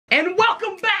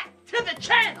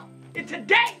channel. And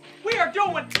today we are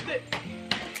doing the,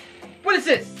 what is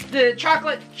this? The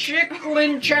chocolate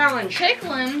chicklin challenge.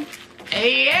 Chicklin?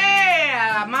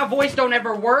 Yeah, my voice don't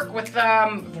ever work with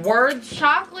words.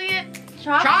 Chocolate.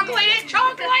 Welcome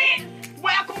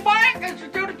back to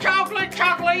the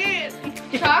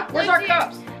Chocolatiest. Where's our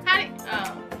cups? How do you,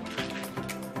 oh.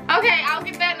 Okay, I'll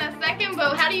get that in a second,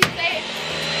 but how do you say it?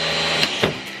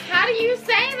 How do you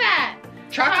say that?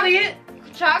 Chocolatiest.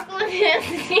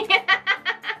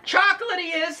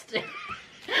 Chocolatiest.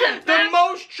 The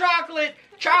most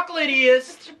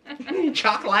chocolatiest.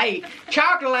 Chocolate.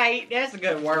 That's a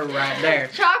good word right there.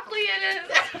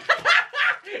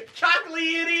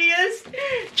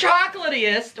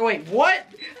 Chocolatiest. Wait, what?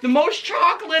 The most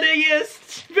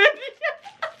chocolatiest.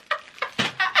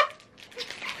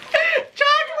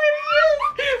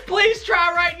 Chocolatiest. Please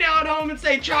try right now at home and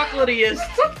say chocolatiest.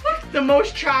 The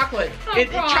most chocolate.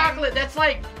 Chocolate. That's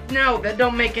like, no, that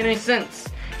don't make any sense.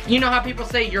 You know how people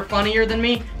say you're funnier than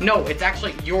me? No, it's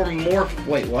actually you're more.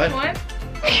 Wait, what? What?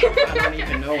 I don't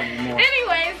even know anymore.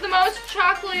 Anyways, the most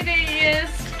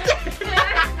chocolatiest.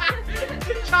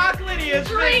 Chocolatiest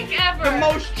drink ever. The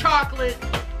most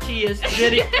chocolatiest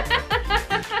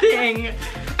thing.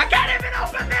 I can't even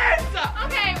open this.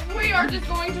 Okay, we are just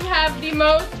going to have the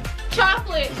most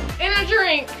chocolate in a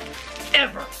drink.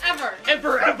 Ever.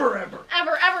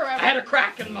 I had a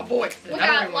crack in my voice. We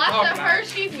got lots of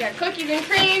Hershey's, we got cookies and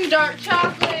cream, dark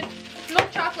chocolate, milk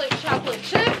chocolate, chocolate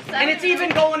chips. And it's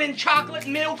even going in chocolate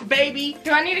milk, baby.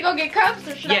 Do I need to go get cups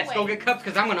or should I wait? Yes, go get cups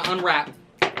because I'm going to unwrap.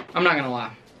 I'm not going to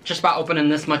lie. Just by opening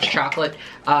this much chocolate,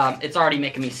 it's already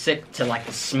making me sick to like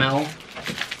the smell.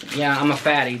 Yeah, I'm a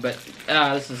fatty, but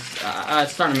this is,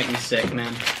 it's starting to make me sick,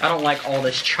 man. I don't like all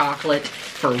this chocolate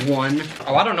for one.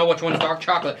 Oh, I don't know which one's dark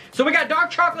chocolate. So we got dark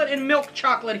chocolate and milk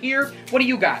chocolate here. What do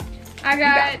you got? You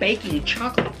got baking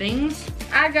chocolate things.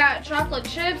 I got chocolate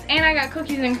chips and I got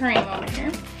cookies and cream over here.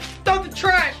 Throw the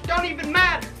trash, don't even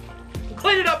matter. We'll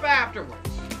clean it up afterwards.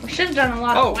 We should have done a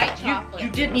lot of white chocolate. You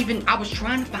didn't even, I was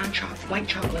trying to find white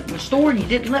chocolate in the store and you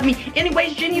didn't let me.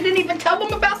 Anyways, Jen, you didn't even tell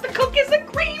them about the cookies and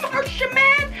cream, Hershey,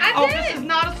 man. I did. This is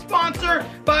not a sponsor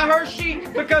by Hershey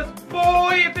because,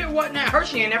 boy, if it wasn't that,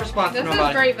 Hershey ain't never sponsored nobody. This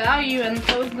is great value and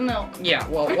so is the milk. Yeah,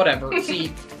 well, whatever.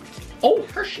 See, oh,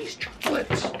 Hershey's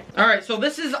chocolates. All right, so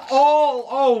this is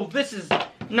all, this is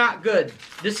not good.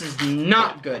 This is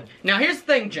not good. Now, here's the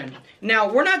thing, Jen. Now,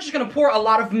 we're not just going to pour a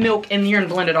lot of milk in here and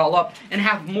blend it all up and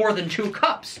have more than 2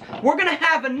 cups. We're going to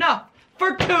have enough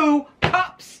for 2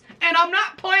 cups. And I'm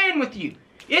not playing with you.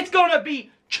 It's going to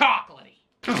be chocolatey.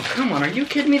 Oh, come on. Are you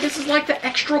kidding me? This is like the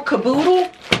extra caboodle?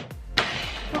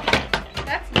 Oh,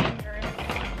 that's dangerous.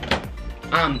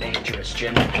 I'm dangerous,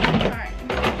 Jen. Alright.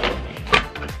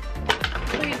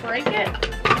 Please break it.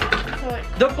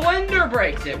 The blender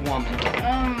breaks it, woman.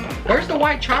 Where's the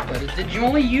white chocolate? Did you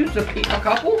only use a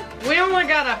couple? We only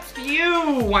got a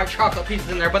few white chocolate pieces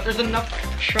in there, but there's enough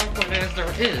chocolate as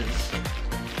there is.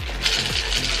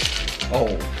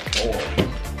 Oh, boy.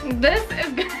 This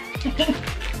is good.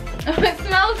 It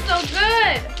smells so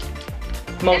good.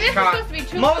 Most supposed to be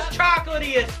 2 most cups.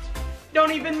 chocolatiest.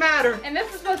 Don't even matter. And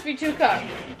this is supposed to be 2 cups.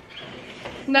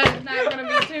 That is not going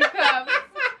to be 2 cups.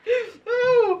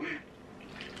 Ooh.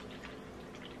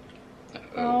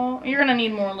 Oh, you're gonna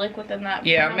need more liquid than that.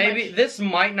 Yeah, maybe this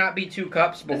might not be 2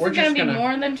 cups, but we're just gonna be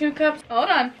more than 2 cups. Hold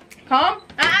on, calm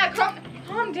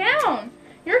down.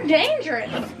 You're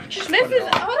dangerous.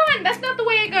 Hold on, that's not the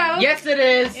way it goes. Yes, it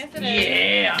is. Yes, it is.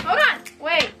 Yeah. Hold on,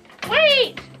 wait.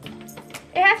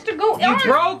 It has to go. You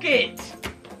broke it.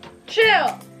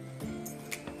 Chill.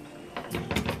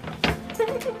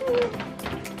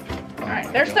 All right,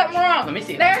 there's something wrong. Let me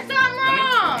see. There's something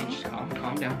wrong. Just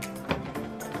calm down.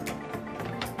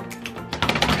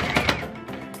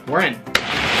 We're in.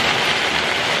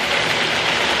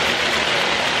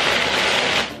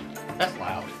 That's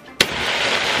loud.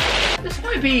 This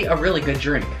might be a really good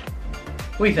drink.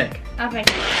 What do you think? I think.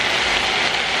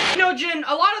 You know, Jen,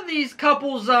 a lot of these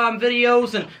couples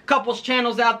videos and couples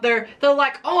channels out there, they're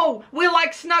like, oh, we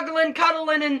like snuggling,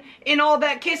 cuddling, and all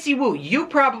that kissy woo. You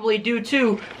probably do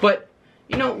too, but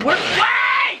you know, we're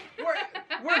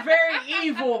very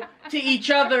evil to each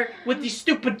other with these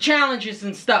stupid challenges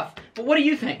and stuff. But what do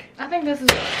you think? I think this is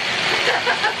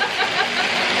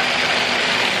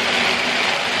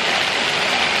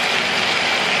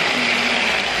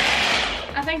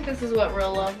I think this is what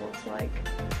real love looks like.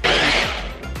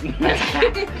 I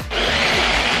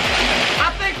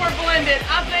think we're blended.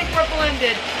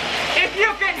 If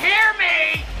you can hear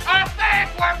me, I think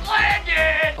we're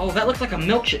blended. Oh, that looks like a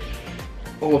milkshake.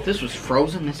 Oh, if this was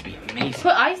frozen, this would be amazing.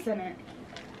 Put ice in it.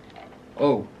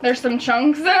 Oh. There's some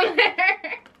chunks in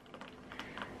there.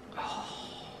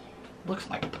 looks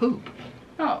like poop.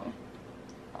 Oh.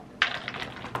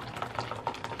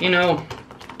 You know,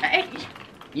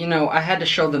 I had to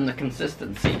show them the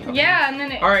consistency. Yeah, and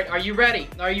then it... Alright, are you ready?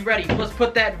 Are you ready? Let's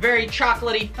put that very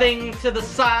chocolatey thing to the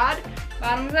side.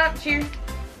 Bottoms up, cheers.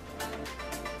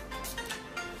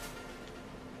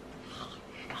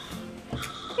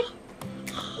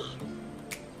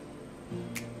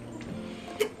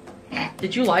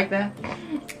 Did you like that?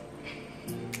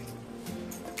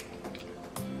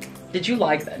 Did you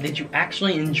like that? Did you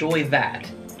actually enjoy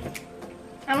that?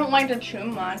 I don't like to chew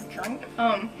my drink.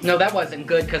 No, that wasn't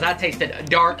good because I tasted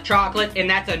dark chocolate and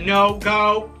that's a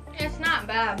no-go. It's not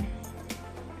bad.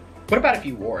 What about if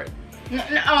you wore it?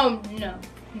 No.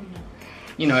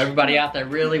 You know, everybody out there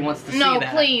really wants to see that. No,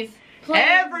 please.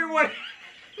 Everyone.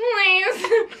 Please.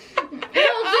 Don't do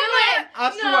it.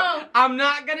 I swear, I'm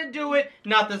not gonna do it.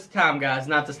 Not this time, guys.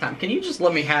 Not this time. Can you just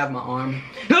let me have my arm?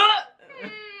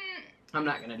 I'm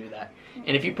not gonna do that.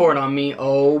 And if you pour it on me,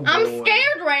 oh boy. I'm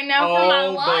scared right now for my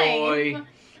life. Boy.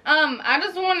 I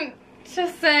just wanted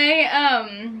to say,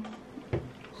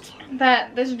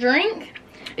 that this drink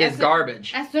is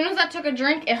garbage. As soon as I took a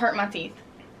drink, it hurt my teeth.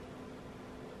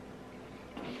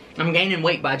 I'm gaining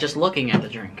weight by just looking at the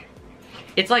drink.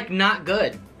 It's like not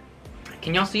good.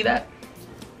 Can y'all see that?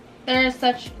 There is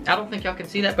such... I don't think y'all can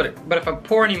see that, but if I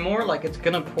pour any more, like it's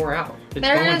gonna pour out.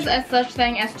 There is a such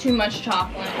thing as too much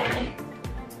chocolate.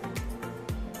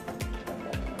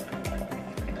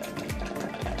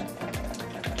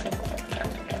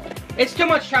 It's too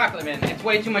much chocolate, man. It's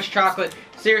way too much chocolate.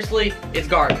 Seriously, it's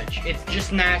garbage. It's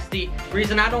just nasty. The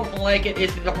reason I don't like it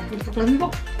is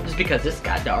just because this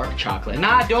got dark chocolate. And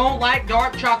I don't like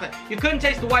dark chocolate. You couldn't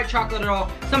taste the white chocolate at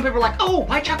all. Some people are like, oh,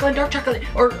 white chocolate and dark chocolate,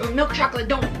 or milk chocolate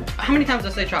don't. How many times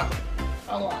did I say chocolate?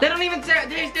 A lot. They don't even say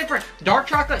it tastes different. Dark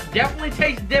chocolate definitely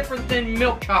tastes different than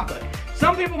milk chocolate.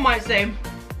 Some people might say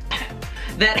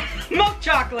that milk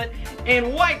chocolate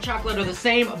and white chocolate are the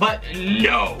same, but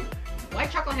no. White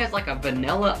chocolate has like a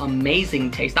vanilla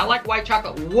amazing taste. I like white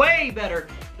chocolate way better.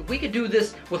 If we could do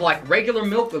this with like regular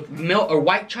milk with milk or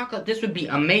white chocolate, this would be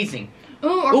amazing.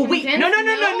 Ooh, wait,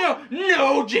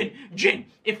 no, Jen.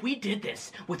 If we did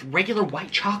this with regular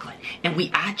white chocolate and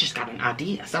I just got an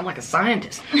idea. I sound like a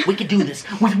scientist. We could do this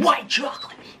with white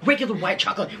chocolate, regular white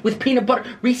chocolate with peanut butter,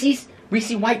 Reese's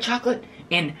white chocolate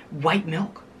and white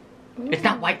milk. Ooh. It's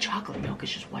not white chocolate milk,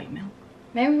 it's just white milk.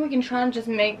 Maybe we can try and just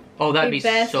make that'd the be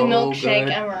best so milkshake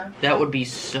good. ever. That would be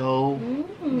so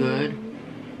good.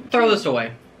 Throw this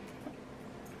away.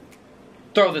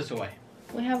 Throw this away.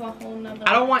 We have a whole nother...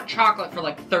 I don't want chocolate for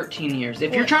like 13 years.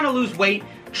 If you're trying to lose weight,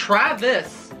 try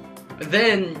this.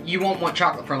 Then you won't want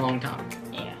chocolate for a long time.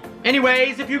 Yeah.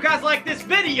 Anyways, if you guys like this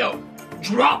video,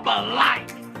 drop a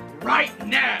like right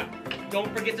now.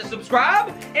 Don't forget to subscribe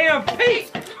and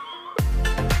peace.